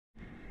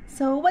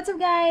So, what's up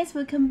guys?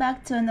 Welcome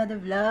back to another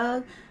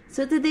vlog.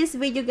 So, today's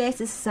video guys,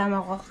 isasama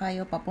ko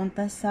kayo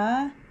papunta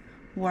sa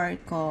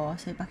work ko.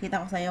 So, ipakita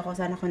ko sa iyo kung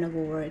saan ako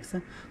nag-work.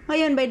 So,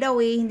 ngayon, by the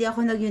way, hindi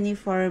ako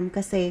nag-uniform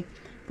kasi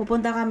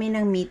pupunta kami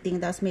ng meeting,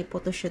 tapos may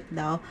photoshoot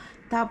daw.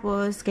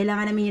 Tapos,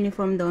 kailangan namin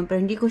uniform doon,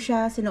 pero hindi ko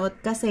siya sinuot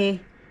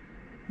kasi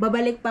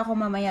babalik pa ako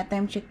mamaya,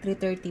 time check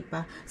 3:30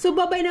 pa. So,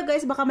 bye-bye na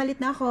guys, baka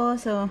malit na ako.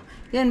 So,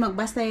 yan,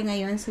 magbas tayo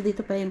ngayon. So, dito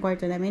pa yung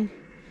kwarto namin.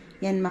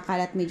 Yan,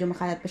 makalat, medyo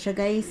makalat pa siya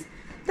guys.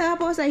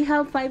 Tapos, I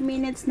have 5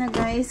 minutes na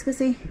guys,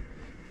 kasi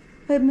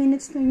 5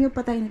 minutes na nyo,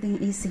 patayin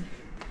natin yung AC.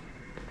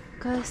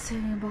 Kasi,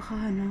 baka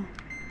ano.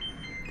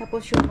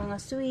 Tapos, yung mga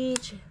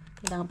switch,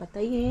 kailangan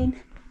patayin.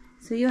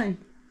 So, yun.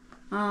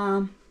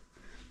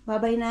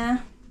 Bye-bye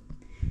na.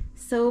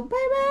 So,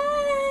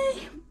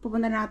 bye-bye!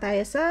 Pupunta na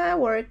tayo sa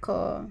work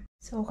ko.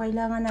 So,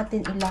 kailangan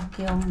natin i-lock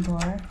yung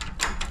door.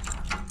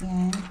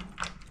 Yan.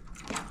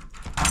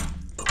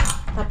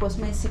 Tapos,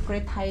 may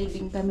secret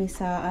hiding kami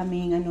sa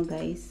aming, ano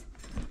guys.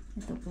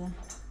 Ito po.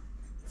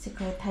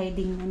 Secret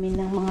hiding namin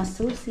ng mga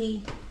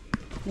susi.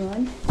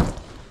 Yun.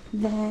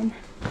 Then,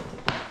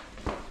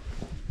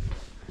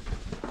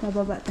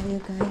 bababa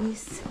tayo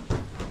guys.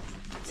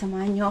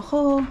 Samahan nyo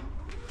ako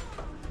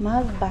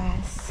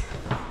magbas.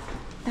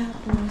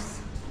 Tapos,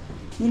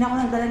 hindi na ako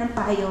nagdala ng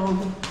payong.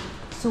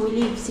 So, we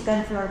leave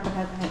second floor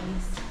pala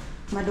guys.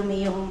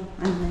 Madumi yung,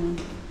 ano na yun,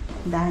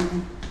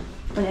 daanan.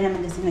 Wala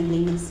naman kasi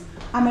naglinis.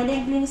 May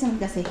naglinis naman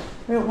kasi.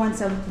 Pero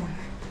once a week lang.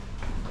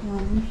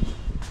 Yun.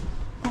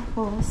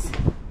 Tapos,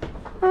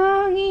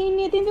 ang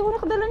init. Hindi ko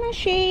nakadala ng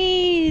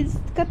shades.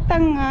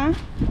 Katanga.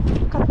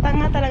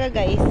 Katanga talaga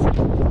guys.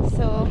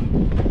 So,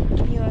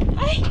 yun.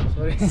 Ay!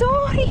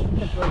 Sorry!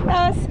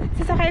 Tapos,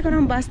 sasakay ko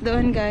ng bus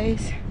doon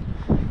guys.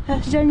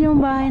 Tapos, dyan yung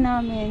bahay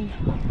namin.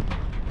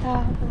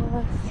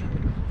 Tapos,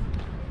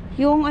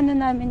 yung ano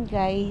namin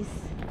guys,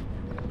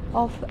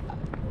 of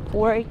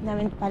work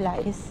namin pala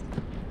is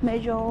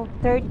medyo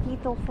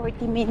 30 to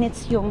 40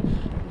 minutes yung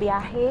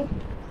biyahe.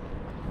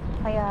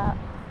 Kaya,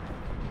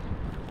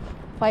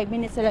 5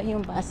 minutes na lang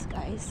yung bus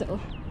guys. So,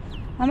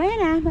 mamaya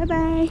na.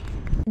 Bye-bye!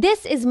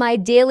 This is my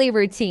daily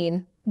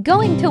routine,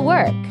 going to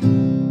work.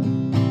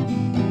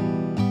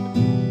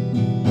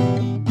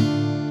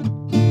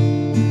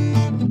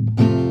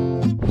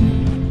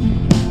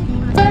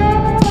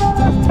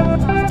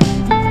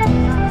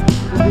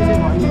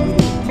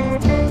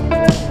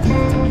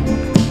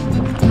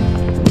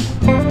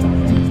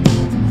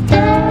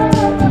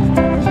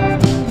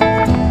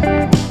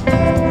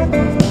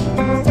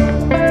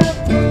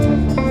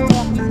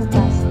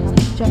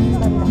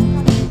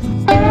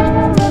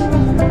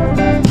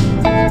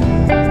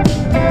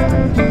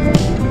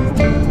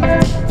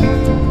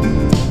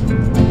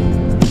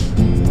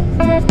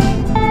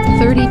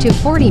 To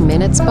 40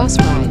 minutes bus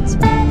rides.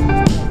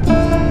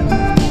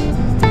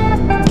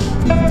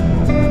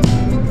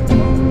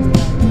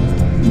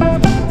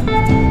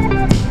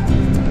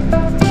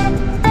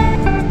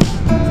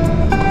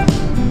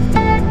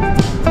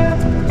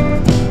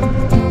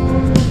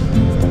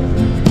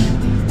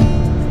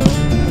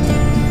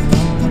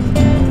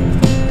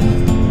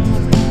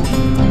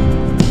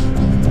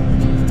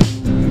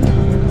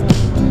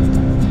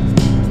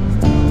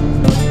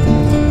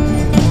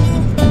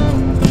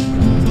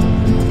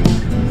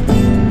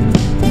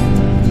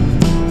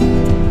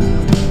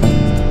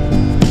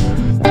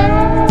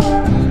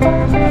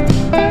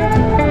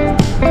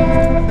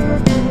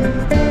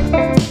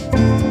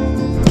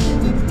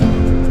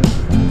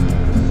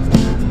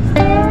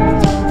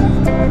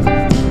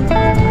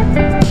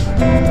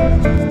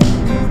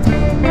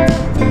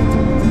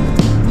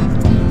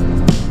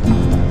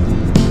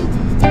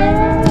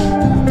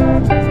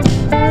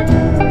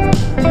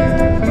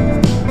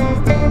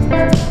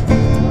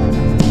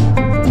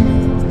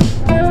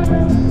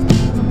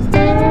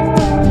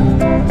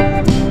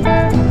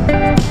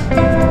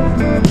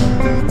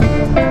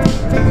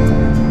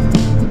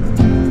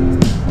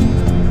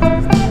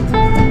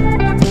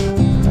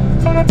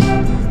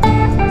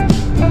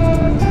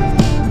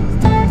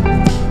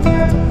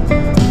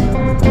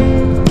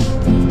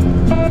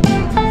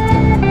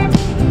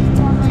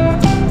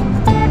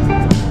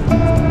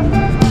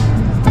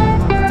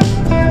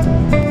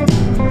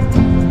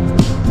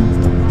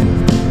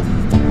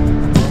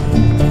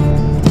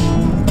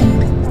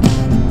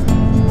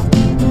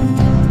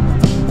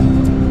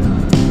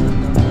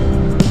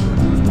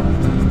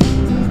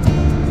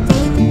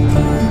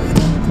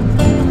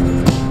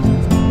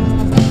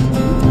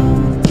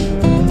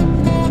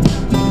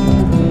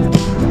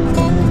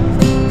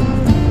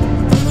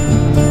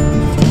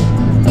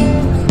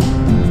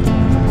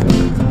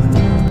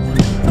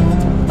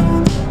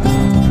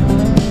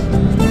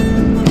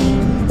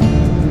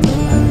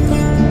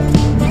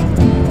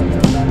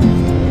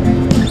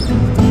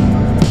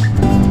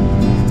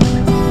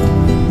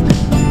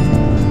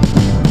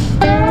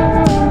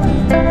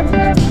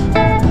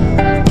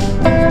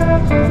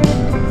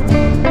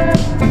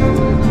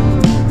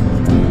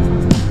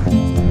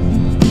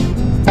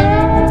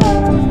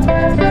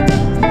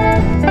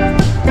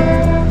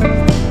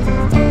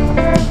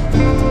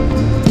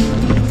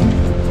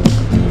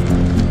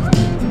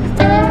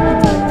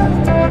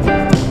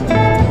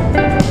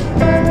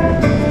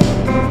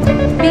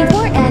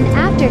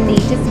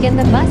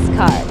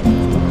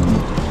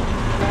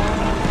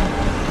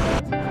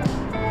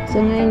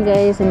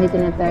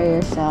 na tayo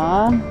sa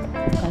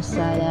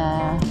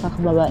kasala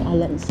kakababa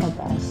sa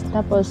bus.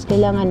 Tapos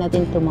kailangan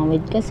natin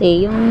tumawid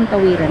kasi yung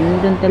tawiran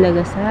nandun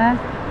talaga sa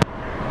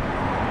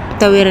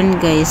tawiran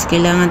guys.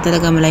 Kailangan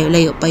talaga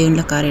malayo-layo pa yung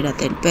lakarin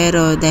natin.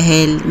 Pero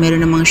dahil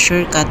meron namang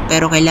shortcut,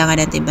 pero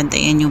kailangan natin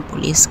bantayan yung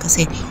pulis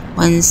kasi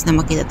once na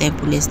makita tayong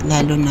pulis,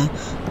 lalo na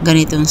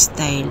ganitong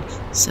style.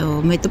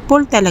 So may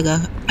pulta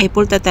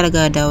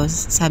talaga daw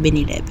sabi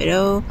nila.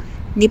 Pero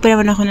hindi pa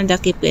naman ako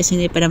nadakip guys,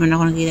 hindi pa naman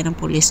ako nakita ng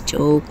police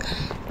joke.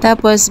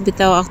 Tapos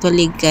bitaw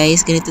actually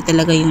guys, ganito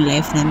talaga yung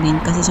life namin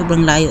kasi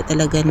sobrang layo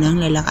talaga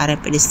ng lalakaran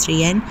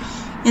pedestrian.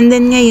 And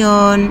then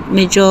ngayon,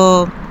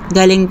 medyo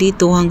galing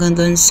dito hanggang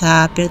doon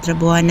sa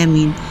pinagtrabuhan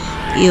namin,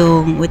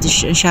 yung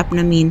shop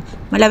namin,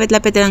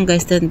 malapit-lapit lang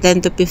guys, 10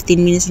 to 15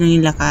 minutes lang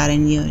yung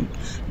lakaran yun.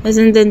 Tapos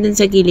dun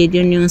sa gilid,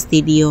 yun yung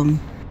stadium.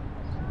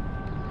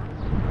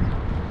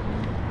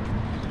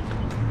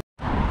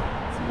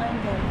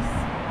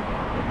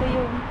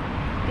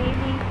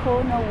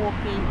 Na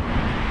walking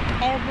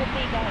every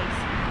day guys.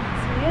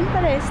 So yun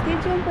pala,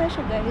 stadium pala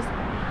siya guys.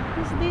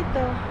 Tapos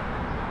dito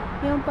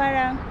yung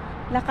parang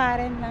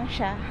lakaran lang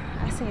siya,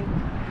 as in.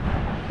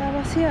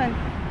 Tapos yun,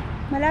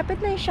 malapit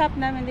na yung shop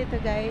namin dito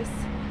guys,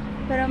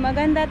 pero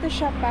maganda to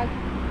siya pag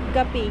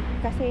gabi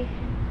kasi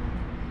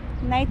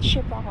night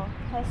shift ako.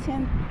 Tapos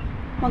yun,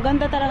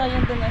 maganda talaga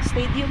yung dun,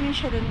 stadium yun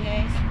siya dun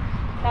guys.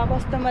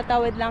 Tapos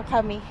tumatawid lang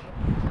kami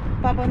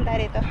papunta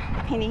rito.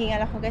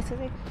 Hinihingal ako guys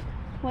kasi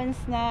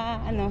once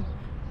na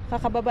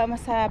kakababa mo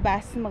sa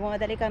bus,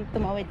 magmamadali kang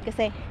tumawid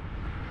kasi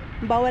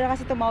bawal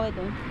kasi tumawid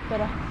doon.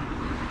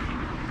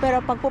 Pero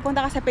pag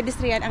pupunta ka sa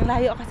pedestrian, ang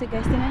layo kasi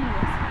guys, tingnan niyo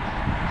guys.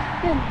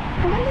 Yun,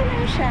 maganda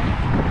na siya.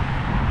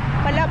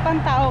 Wala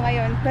pang tao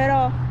ngayon,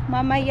 pero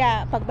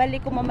mamaya,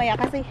 pagbalik ko mamaya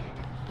kasi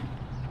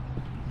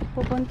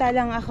pupunta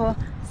lang ako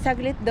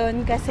saglit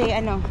doon kasi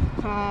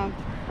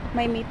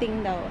may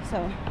meeting daw.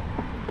 So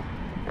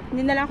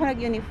hindi na lang ako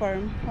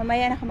nag-uniform.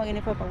 Mamaya na ako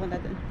mag-uniform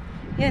pagpunta doon.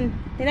 Yun,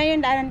 tingnan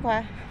yung daanan ko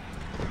ha.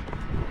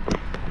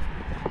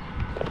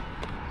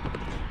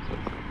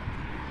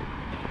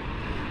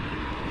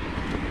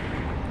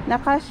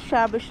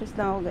 Naka-shabby shoes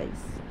lang ako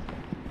guys.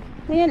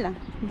 Ganyan lang,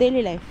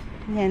 daily life.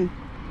 Yan.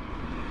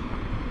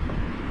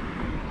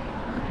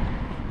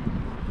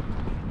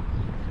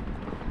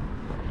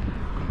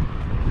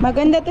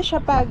 Maganda to siya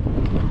pag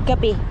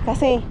gabi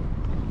kasi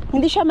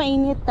hindi siya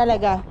mainit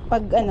talaga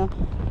pag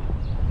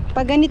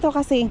pag ganito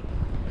kasi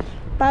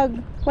pag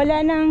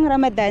wala nang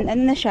Ramadan,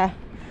 na siya?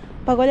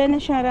 Pag wala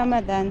na siyang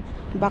Ramadan,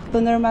 back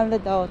to normal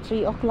na daw.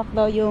 3 o'clock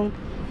daw yung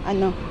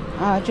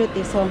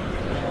duty. So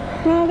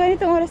mga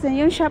ganitong oras na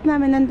yung shop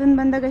namin nandun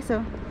banda guys. So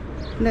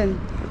dun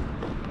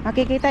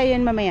makikita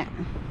yun mamaya.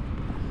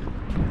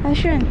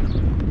 Yun,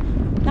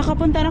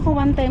 nakapunta na ako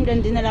one time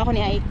dun, dinala ako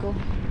ni Aiko.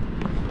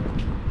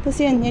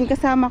 Tapos yun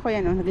kasama ko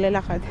yan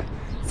naglalakad.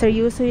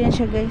 Seryoso yan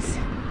siya guys.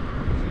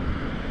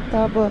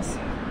 Tapos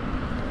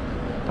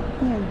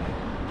yun,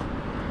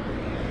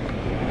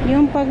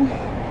 yung pag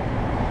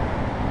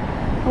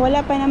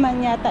wala pa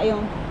naman yata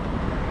yung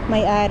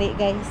may-ari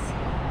guys.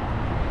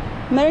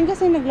 Meron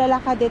kasi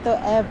naglalakad dito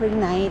every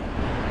night.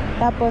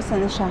 Tapos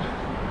siya,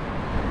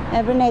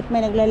 every night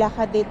may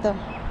naglalakad dito.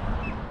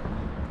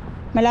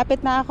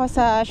 Malapit na ako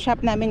sa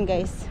shop namin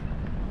guys.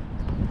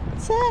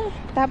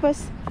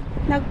 Tapos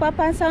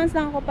nagpapa-sounds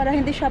lang ako para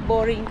hindi siya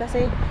boring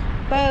kasi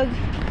pag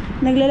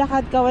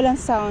naglalakad ka walang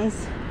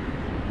sounds,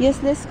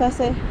 useless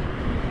kasi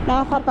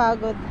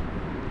nakakapagod.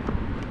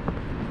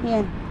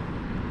 Yan.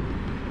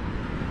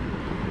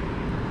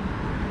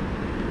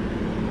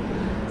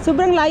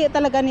 Sobrang layo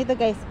talaga nito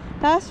guys.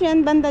 Tapos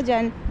yan banda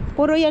dyan,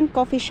 puro yan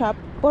coffee shop.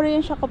 Puro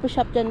yan siya coffee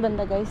shop dyan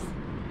banda guys.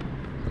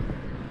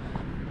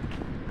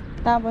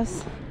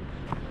 Tapos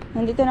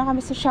nandito na kami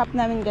sa shop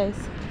namin guys.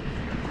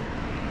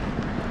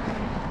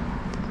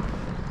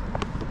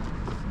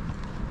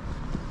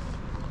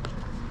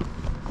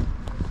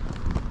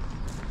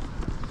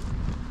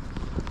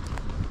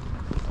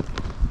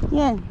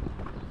 Yan.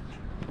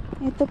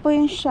 Ito po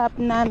yung shop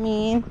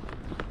namin.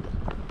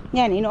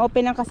 Yan,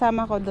 ino-open ang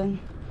kasama ko dun.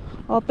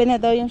 Open na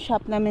daw yung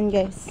shop namin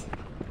guys.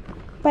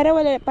 Para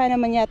wala pa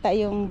naman yata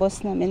yung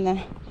boss namin na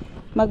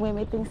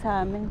magme-meeting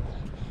sa amin.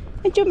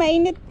 Medyo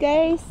mainit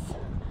guys.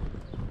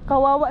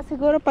 Kawawa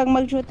siguro pag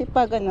mag-duty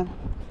pag 3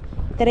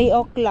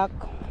 o'clock.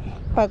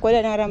 Pag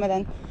wala ng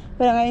Ramadan.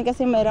 Pero ngayon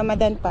kasi may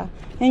Ramadan pa.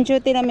 Yung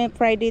duty namin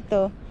Friday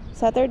to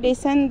Saturday,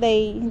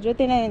 Sunday. Yung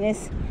duty namin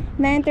is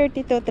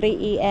 9:30 to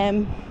 3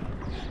 a.m.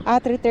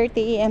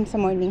 3:30 a.m.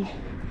 sa morning.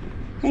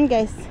 And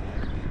guys,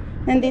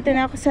 nandito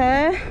na ako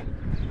sa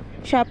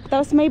shop.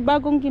 Tapos may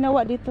bagong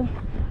ginawa dito.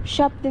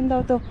 Shop din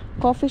daw to.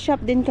 Coffee shop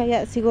din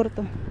kaya siguro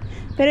to.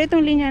 Pero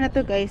itong linya na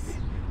to guys,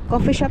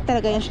 coffee shop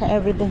talaga yan siya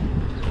everyday.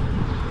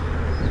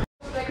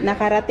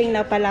 Nakarating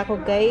na pala ako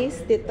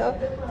guys dito.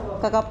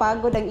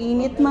 Kakapagod, ang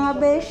init mga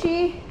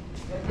beshi.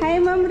 Hi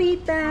Ma'am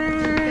Rita.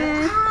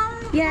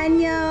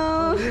 Yanyo.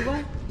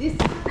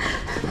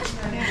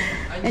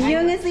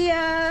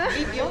 안녕하세요.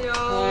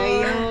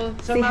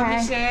 So, Mami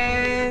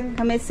Sen.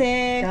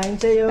 Kamesen.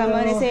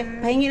 Kamonese.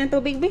 Pahingi ng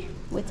tubig, be.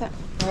 Wait up.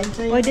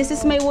 Oh, this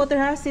is my water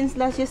ha, since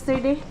last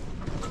yesterday.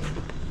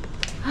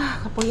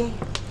 Kapuyay.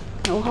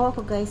 Nauhaw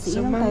ako guys.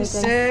 Inom tayo guys.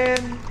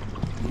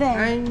 Then,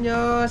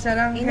 Anyo,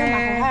 sarang inom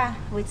ako ha.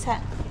 Wait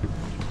sa.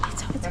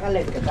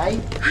 Naka-live ka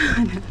tayo?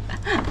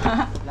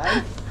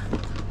 Live?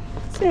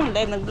 Sino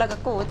live? Nag-vlog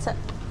ako. What's up?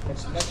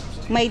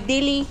 My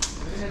daily.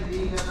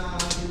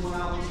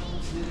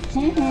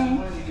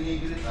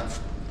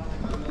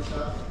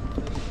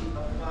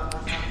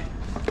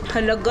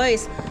 Hello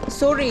guys.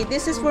 Sorry,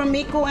 this is for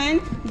Miko and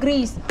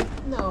Grace.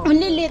 No.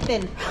 Only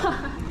little.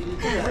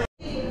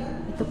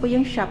 Ito po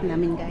yung shop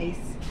namin guys.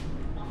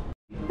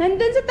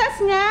 Nandun sa taas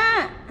nga.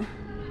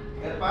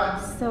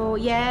 So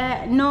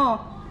yeah,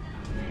 no.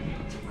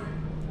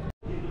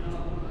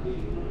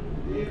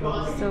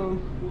 So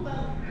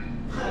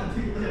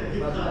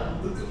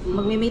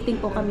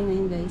magmi-meeting po kami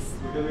ngayon guys.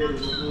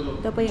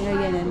 Ito po yung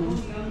area namin.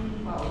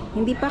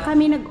 Hindi pa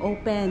kami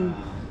nag-open.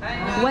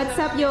 What's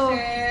up yo?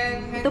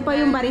 Ito pa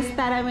yung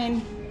barista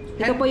namin.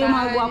 Ito po yung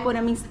mga gwapo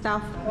naming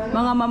staff.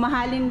 Mga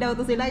mamahalin daw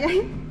to sila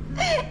guys.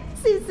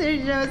 Si Sir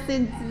Joe,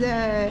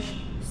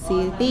 si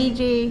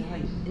TJ,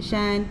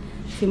 Shan,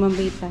 si Ma'am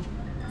Rita.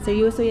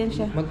 Seryoso yan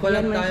siya.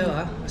 Mag-collab tayo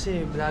ha,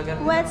 kasi vlogger.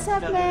 What's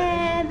up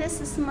man? This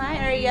is my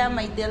area,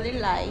 my daily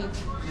life.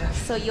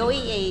 So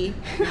UAE.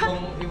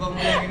 Ibang mo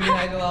lang yung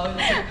ginagawa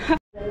ko.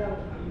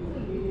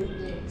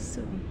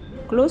 So,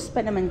 close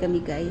pa naman kami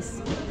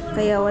guys.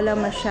 Kaya wala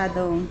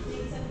masyadong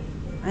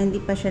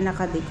hindi pa siya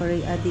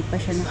naka-decorate, hindi pa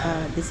siya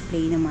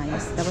naka-display na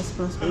maayos. Tapos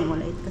close pa yung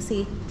light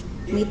kasi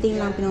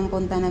meeting lang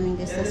pinupunta namin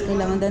guys. Tapos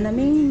kailangan daw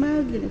namin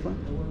mag-uniform.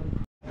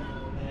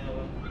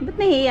 Ba't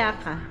nahiya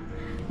ka?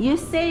 You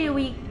say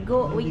we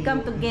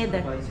come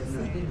together.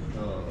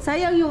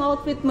 Sayang yung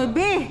outfit mo,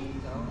 be!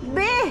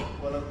 Be!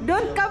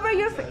 Don't cover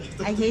your face.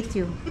 I hate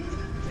you.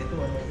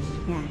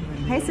 Yeah.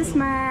 Hi,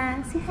 Susma.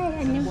 Say hi,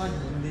 Anyo.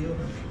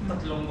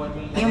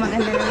 Yung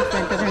maganda na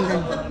kwento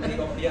nandun.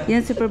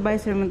 Yan,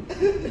 supervisor mo.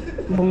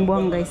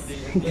 Buong-buong, guys.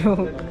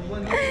 Joke.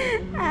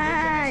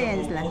 Yan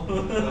sila.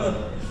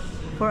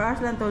 4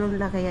 hours lang tulong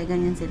nila, kaya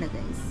ganyan sila,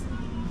 guys.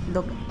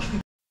 Dog.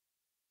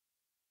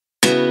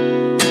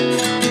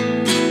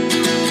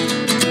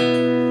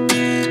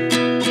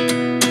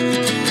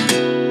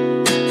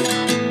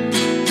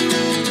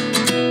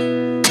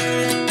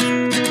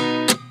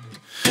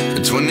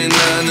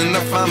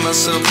 Find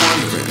myself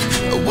wondering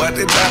what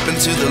did happen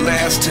to the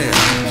last 10.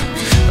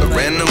 I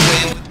ran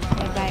away.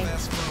 Hey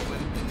guys,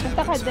 punta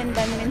ka din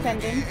ba minsan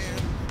din?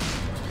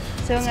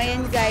 So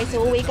ngayon guys,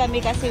 uuwi kami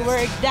kasi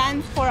we're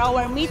done for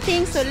our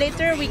meeting. So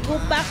later we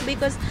go back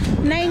because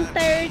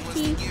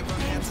 9:30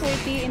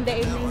 in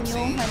the evening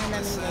yung ano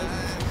namin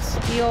guys.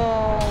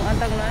 Yung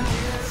antang na?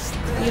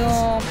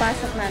 Yung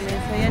pasok namin.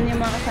 So yun yung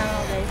mga kasama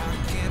ko guys.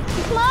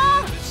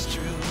 Mama!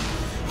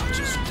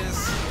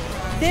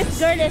 This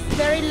girl is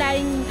very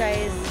lying,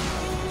 guys.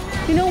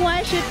 You know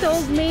why? She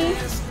told me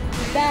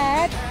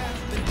that...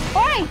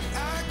 Oi!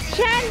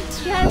 Shan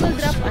will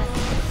drop us.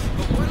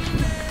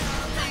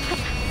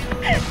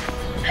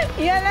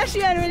 Yeah,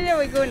 Shan,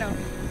 we go now.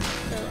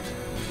 So,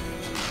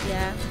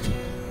 yeah.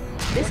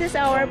 This is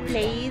our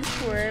place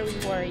where we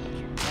work.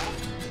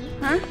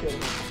 Huh?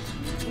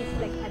 It's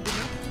like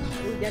Adina.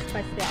 We just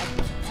passed the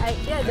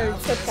yeah,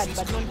 there's shortcut,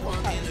 but not for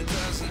car.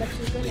 But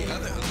we can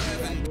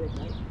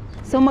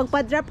So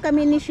magpa-drop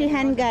kami ni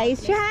Shihan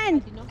guys.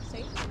 Shihan!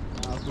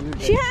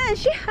 Shihan!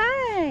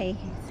 Shihan!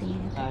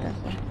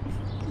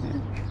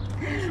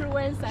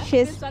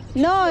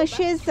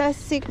 She's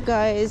sick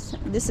guys.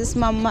 This is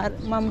Ma'am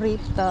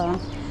Rita.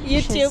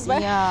 YouTube.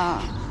 Yeah.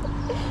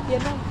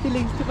 Yan ang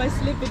feelings to my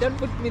sleep. You don't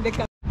put me in the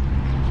car.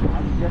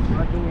 I'm just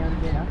walking out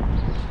there.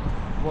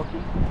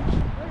 Walking.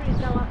 Where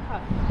is our car?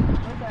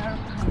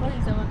 Where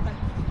is our car?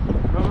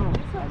 No.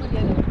 It's not the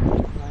other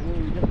one.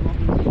 You're just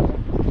walking.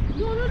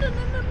 No.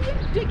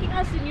 You're taking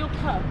us in your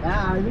car.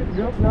 I mean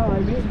joke now.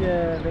 I mean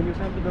when you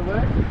come to the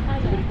work,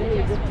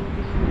 Yeah.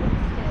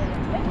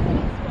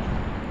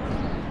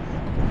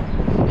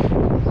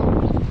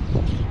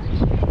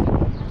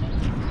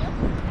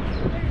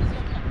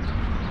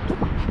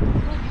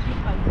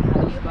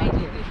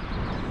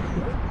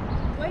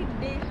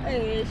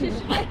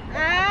 just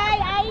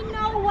I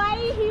know why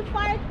he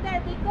parked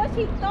there because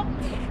he took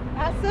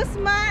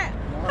Susma.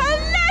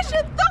 Hala, she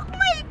took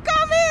my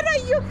camera.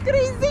 You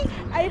crazy?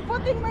 I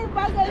put in my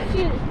bag and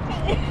shield.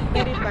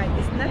 Very bad.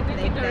 It's not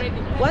like that.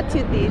 What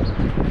you did?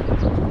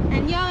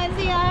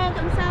 Annyeonghaseyo.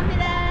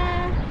 Kamsahamnida.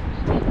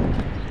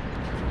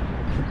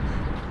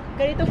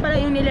 Ganito pala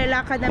yung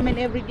nilalakad namin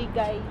everyday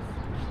guys.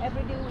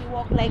 Everyday we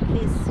walk like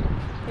this.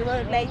 We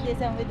walk like this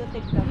and we do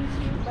TikTok.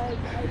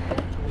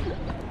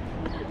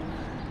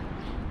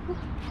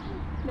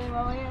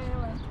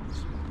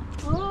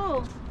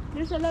 Oh,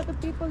 there's a lot of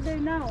people there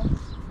now.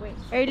 Wait.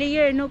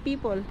 Earlier, no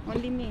people.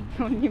 Only me.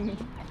 Only me.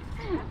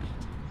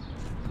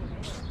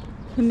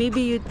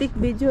 Maybe you take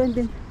video and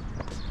then...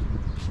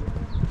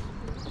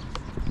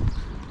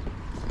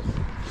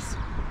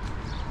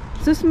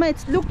 Susma,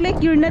 it look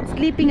like you're not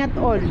sleeping at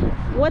all.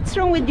 What's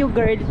wrong with you,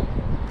 girl?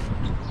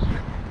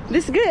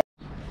 This girl.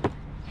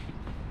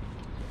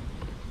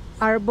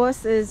 Our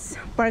boss is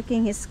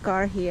parking his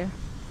car here.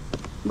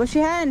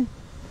 Boshihan!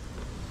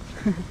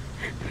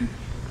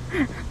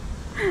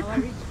 Our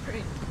rich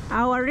friend.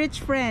 Our rich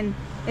friend.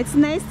 It's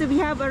nice to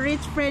have a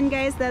rich friend,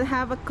 guys, that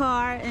have a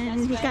car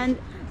and he can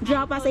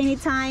drop us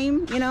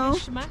anytime, you know.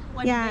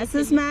 Yeah,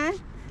 Susma.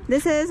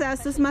 This is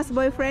Susma's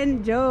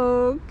boyfriend.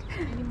 Joke.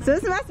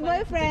 Susma's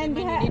boyfriend.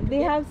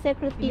 They have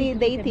secretly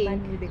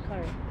dating.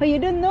 Oh, you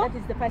don't know? That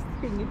is the first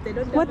thing. If they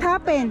don't What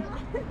happened?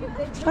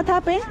 What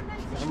happened?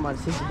 Someone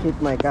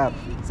hit my car.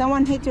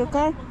 Someone hit your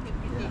car?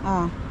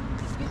 Ah.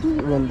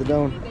 Went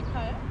down.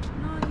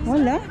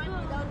 Wala.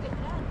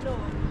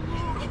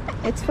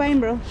 It's fine,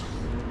 bro.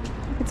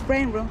 It's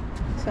fine, bro.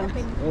 So.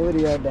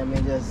 Every year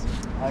damages.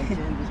 I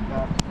change this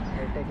car.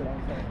 I take it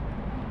outside.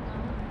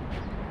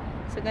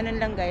 So, ganun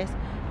lang, guys.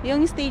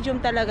 Yung stadium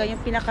talaga,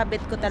 yung pinakabit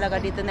ko talaga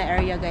dito na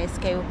area, guys.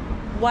 Kayo,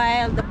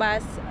 while the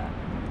bus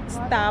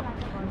stop,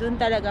 dun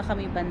talaga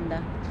kami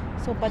banda.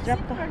 So, pa-drop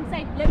ka.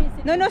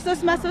 No,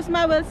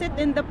 Susma will sit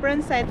in the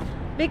front side.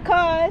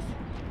 Because...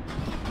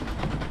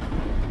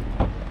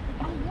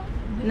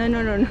 No.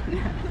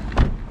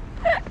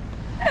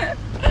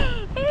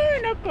 Ay,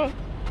 nako.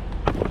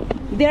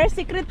 They're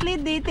secretly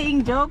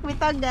dating. Joke with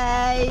us,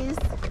 guys.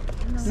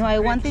 No, I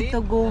wanted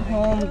to go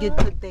home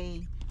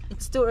today.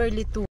 It's too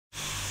early to.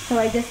 So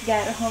I just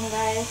got home,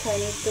 guys. So I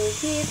need to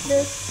heat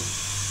this.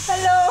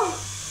 Hello!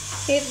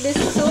 Heat this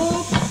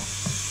soup.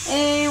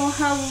 And we'll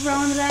have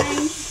brown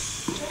rice.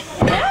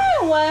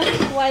 Ah,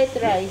 white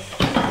rice.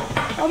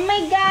 Oh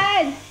my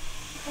God!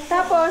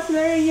 Tapos,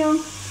 meron yung...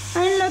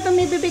 Ano lang ito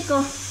may bibig ko?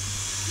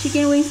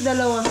 Chicken wings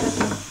dalawa.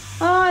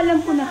 Oh,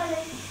 alam ko na.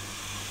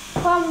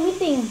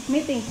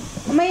 Meeting.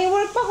 May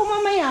work pa ko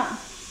mamaya.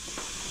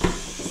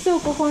 So,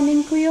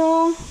 kukunin ko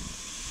yung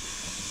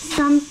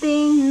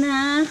something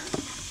na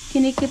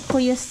kinikip ko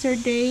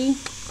yesterday.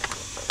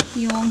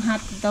 Yung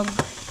hot dog.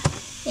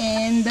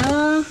 And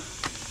the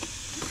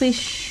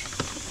fish.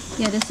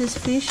 Yeah, this is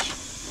fish.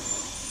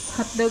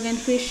 Hot dog and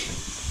fish.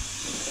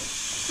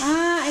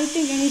 Ah, I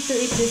think I need to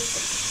eat this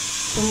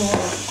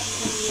tomorrow.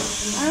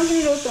 Anong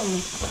niluto mo?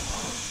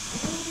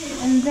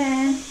 And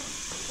then,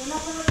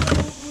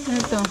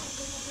 ito.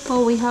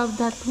 Oh, we have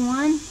that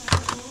one.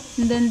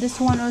 And then this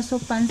one also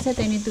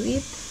pancit. I need to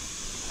eat.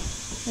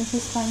 This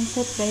is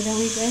pancit, by the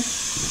way, guys.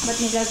 Ba't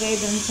nilagay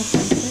doon sa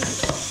pancit?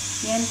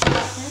 Yan,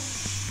 pancit.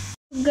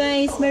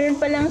 Guys, meron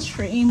palang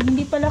shrimp.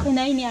 Hindi pala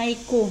kinain ni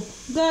Aiko.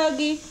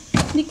 Gagi.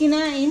 Hindi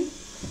kinain.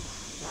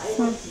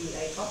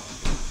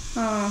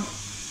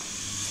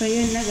 So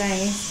yun na,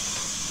 guys.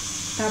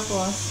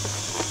 Tapos,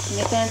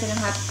 ito natin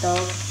ang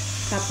hotdog.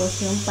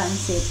 Tapos yung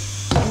pancit.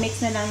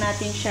 I-mix na lang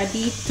natin siya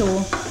dito.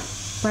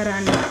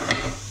 Para ano,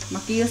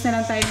 makiyos na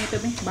lang tayo nito.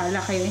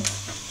 Bahala kayo eh.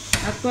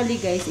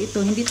 Actually, guys,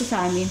 ito, hindi to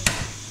sa amin.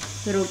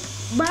 Pero,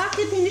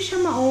 bakit hindi siya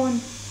ma-on?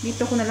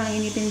 Dito ko na lang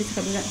initin dito sa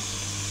kabila.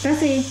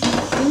 Kasi,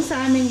 yung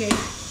sa amin,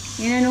 guys,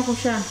 inano ko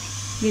siya.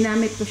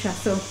 Ginamit ko siya.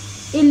 So,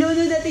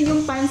 ilunod natin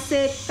yung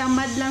pancit.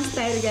 Tamad lang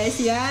style, guys.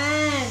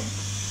 Yan!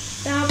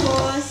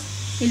 Tapos,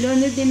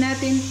 ilunod din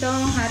natin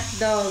tong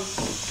hotdog.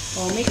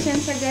 O, mix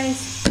yan siya,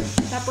 guys.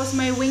 Tapos,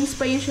 may wings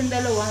pa yun siyang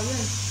dalawa. Yun.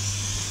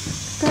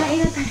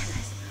 Kain na tayo, guys.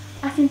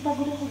 Asin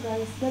pagod ako,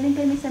 guys. Galing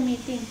kami sa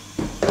meeting.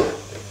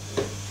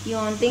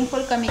 Yun, thankful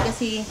kami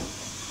kasi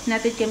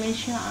natin kami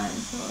siya.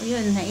 So,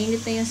 yun,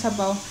 nainit na yung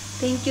sabaw.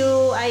 Thank you,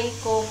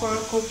 Aiko, for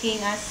cooking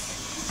us.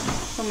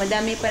 So,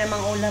 madami pa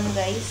namang ulam,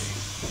 guys.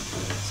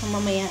 So,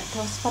 mamaya.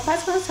 Tapos,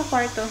 papasok na sa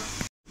kwarto.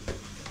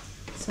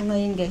 So,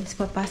 ngayon, guys,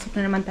 papasok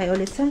na naman tayo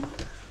ulit sa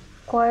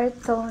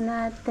kwarto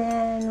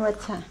natin.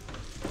 What's that?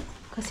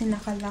 Kasi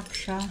nakalock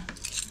siya.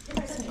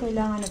 So,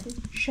 kailangan natin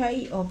siya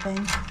i-open.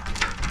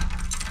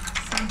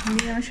 So,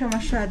 hindi naman siya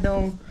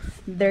masyadong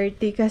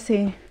dirty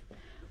kasi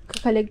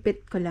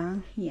kakaligpit ko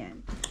lang.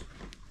 Yan.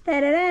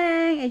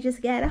 Ta-da-dang! I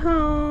just got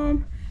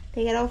home.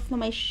 Take it off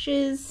my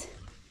shoes.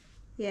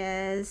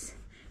 Yes.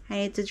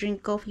 I need to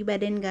drink coffee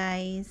by then,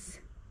 guys.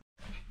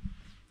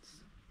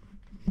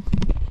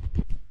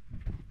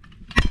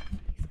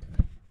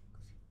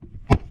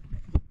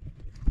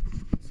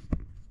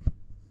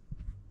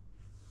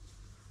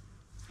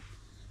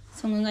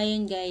 So,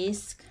 ngayon,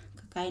 guys,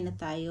 kakain na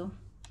tayo.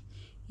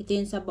 Ito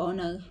yung sabaw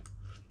na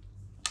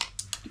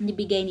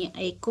nibigay ni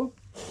Aiko.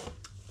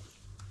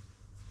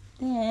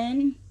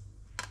 Then,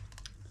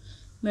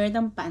 meron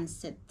ng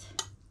pancit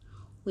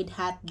with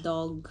hot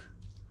dog.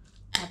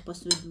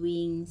 Tapos with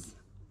wings.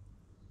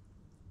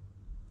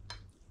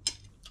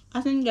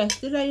 Asin,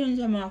 guys, tira yun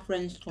sa mga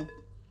friends ko.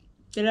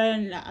 Tira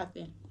yun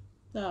lahat eh.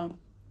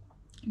 So,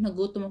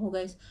 nagutom ako,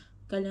 guys.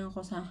 Galing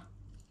ako sa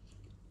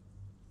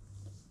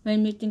may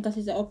meeting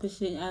kasi sa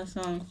office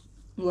sa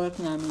work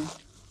namin.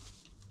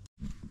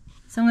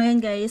 So,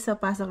 ngayon, guys, so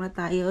pasok na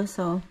tayo.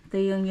 So,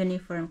 ito yung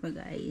uniform ko,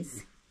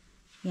 guys.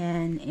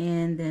 Yan.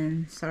 And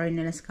then, sorry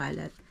nila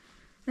skalat.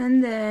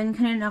 And then,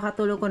 kanina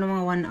nakatulog ko ng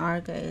mga 1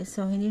 hour, guys.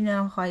 So, hindi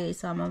na ako kaya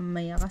isama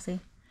mamaya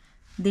kasi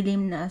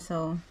dilim na.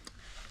 So,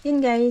 yun,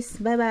 guys.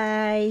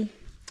 Bye-bye.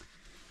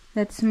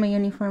 That's my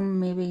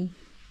uniform, maybe.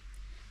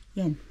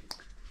 Yan.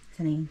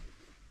 Sana yun.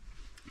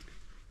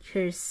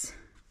 Cheers.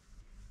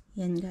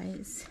 Yan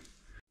guys.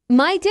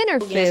 My dinner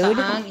food.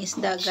 Ang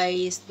isda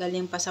guys,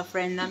 galing pa sa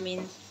friend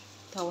namin.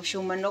 Tapos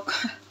yung manok.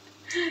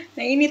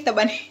 Nainit na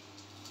ba ni?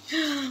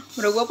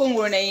 Marugwa pong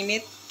muro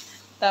nainit.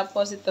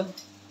 Tapos ito.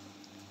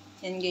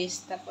 Yan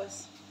guys,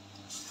 tapos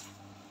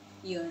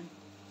yun.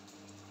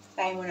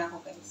 Kain muna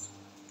ako guys.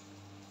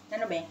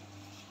 Ano ba?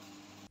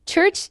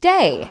 Church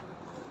day.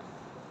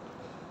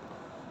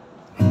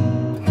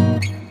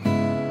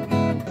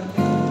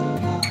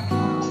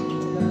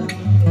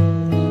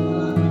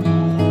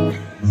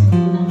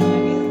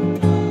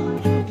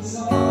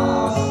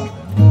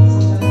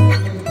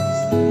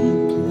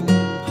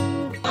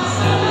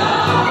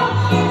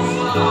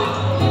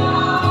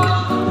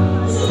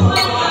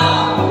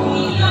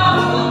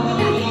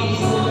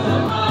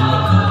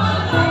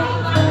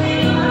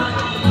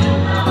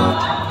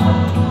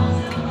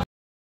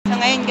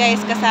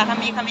 Guys, kasama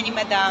kami ni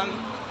Madam.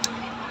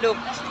 Look,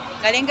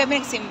 galing kami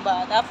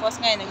nagsimba. Tapos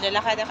ngayon,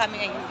 naglalakad na kami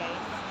ngayon,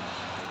 guys.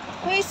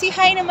 Uy, si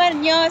hi naman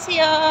nyo.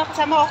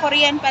 Kasama ko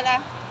Korean pala.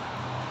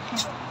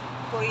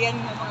 Korean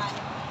na mga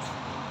ano.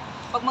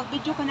 Pag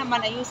mag-video ka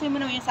naman, ayusin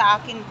mo naman yun sa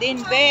akin din,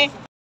 be.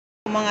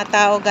 Mga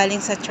tao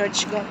galing sa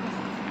church, guys.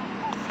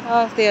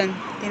 Oh, ito yun.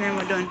 Tingnan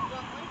mo doon.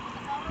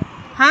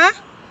 Ha?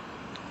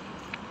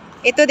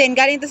 Ito din,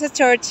 galing to sa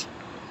church.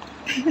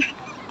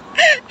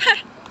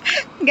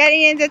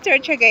 Galing yan sa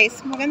church, guys.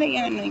 Maganda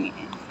yung ano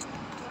yun.